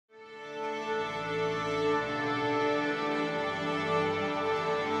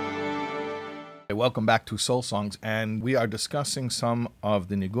Welcome back to Soul Songs, and we are discussing some of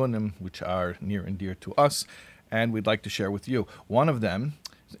the nigunim which are near and dear to us, and we'd like to share with you. One of them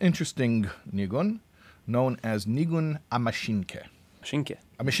is an interesting nigun known as nigun amashinke. Mashinke.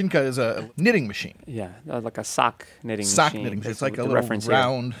 A mashinka is a knitting machine. Yeah, like a sock knitting Sock machine. knitting. It's like a little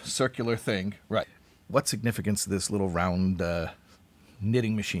round circular thing. Right. What significance does this little round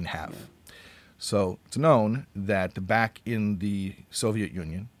knitting machine have? Yeah. So it's known that back in the Soviet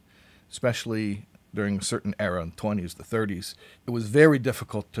Union, especially during a certain era in the 20s, the 30s, it was very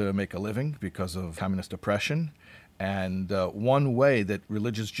difficult to make a living because of communist oppression. And one way that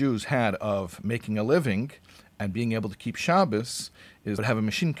religious Jews had of making a living and being able to keep Shabbos is to have a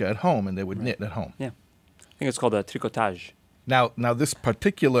mashinka at home, and they would knit at home. Yeah. I think it's called a tricotage. Now this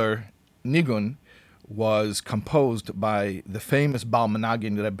particular nigun was composed by the famous Baal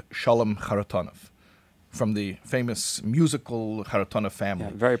Menagin Reb Shalom Charatonov, from the famous musical Charatonov family.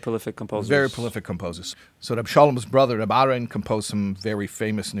 Yeah, very prolific composers. Very prolific composers. So Reb Shalom's brother, Reb Aaron, composed some very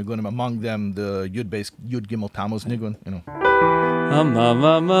famous nigunim, among them the Yud Gimel Tammuz nigun,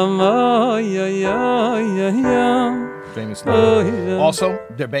 famous nigun. Also,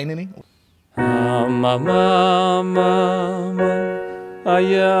 Der Beinini.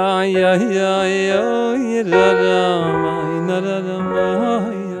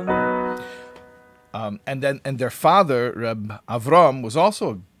 And their father, Reb Avram, was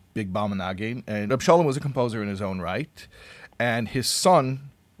also a big Baal Menagin, and Reb Shalom was a composer in his own right, and his son,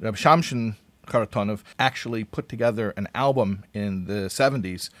 Reb Shamshin Charatonov, actually put together an album in the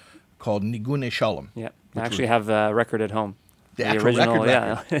 70s called Nigune Shalom. Yeah, I actually have a record at home. The actual original,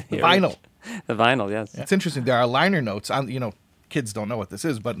 record. The vinyl. The vinyl, yes. It's interesting. There are liner notes on, kids don't know what this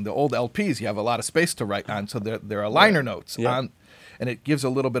is, but in the old LPs, you have a lot of space to write on, so there are liner notes on, and it gives a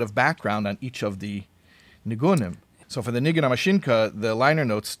little bit of background on each of the nigunim. So for the nigun amashinka, the liner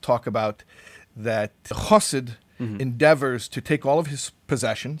notes talk about that Chassid endeavors to take all of his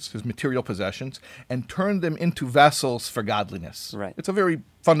possessions, his material possessions, and turn them into vessels for godliness. Right. It's a very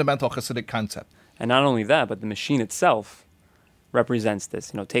fundamental Hasidic concept. And not only that, but the machine itself represents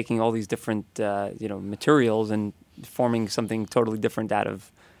this, taking all these different, materials and forming something totally different out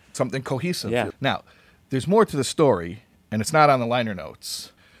of... Something cohesive. Yeah. Now, there's more to the story, and it's not on the liner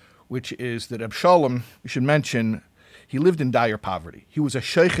notes, which is that Abshalom, we should mention, he lived in dire poverty. He was a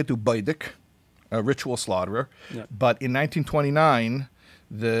sheichet ubaydik, a ritual slaughterer, but in 1929,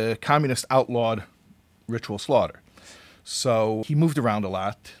 the communists outlawed ritual slaughter. So he moved around a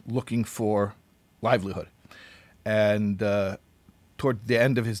lot looking for livelihood. And toward the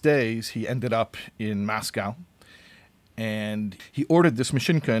end of his days, he ended up in Moscow, and he ordered this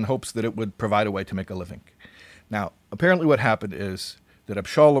mashinka in hopes that it would provide a way to make a living. Now, apparently what happened is that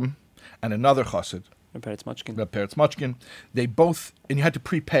Abshalom and another chassid, Reb Peretz Mochkin, they both, and you had to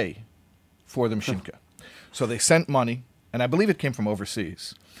prepay for the mashinka. So they sent money, and I believe it came from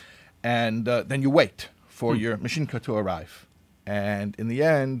overseas, and then you wait for your mashinka to arrive. And in the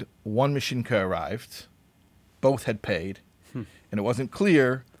end, one mashinka arrived, both had paid, and it wasn't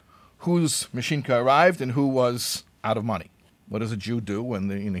clear whose mashinka arrived and who was out of money. What does a Jew do when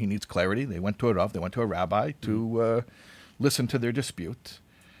he needs clarity? They went to a rav, they went to a rabbi to listen to their dispute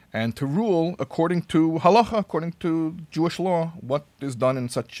and to rule according to halacha, according to Jewish law, what is done in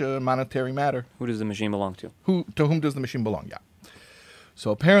such a monetary matter. Who does the machine belong to? To whom does the machine belong? Yeah.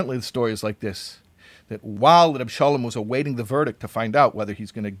 So apparently the story is like this, that while Reb Shalom was awaiting the verdict to find out whether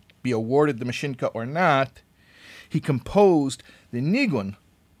he's going to be awarded the mashinka or not, he composed the nigun.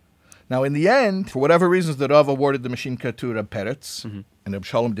 Now, in the end, for whatever reasons, the Rav awarded the mashinka to Reb Peretz, and Reb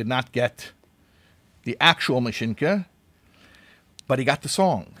Shalom did not get the actual mashinka, but he got the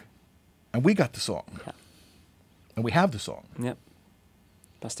song, and we got the song, and we have the song. Yep.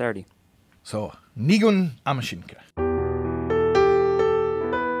 Posterity. So, nigun amashinka.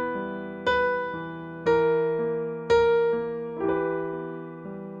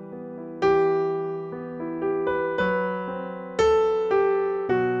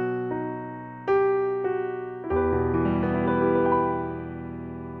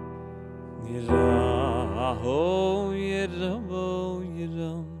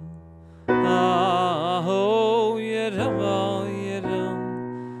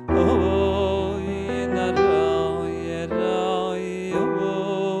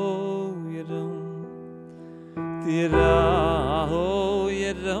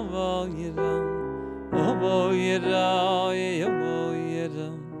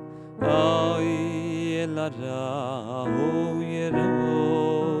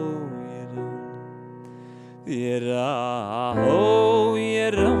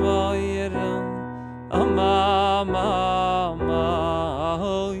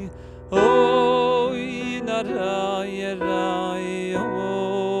 Oh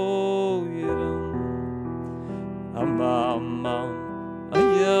Oh,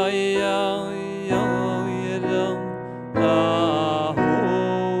 yeah.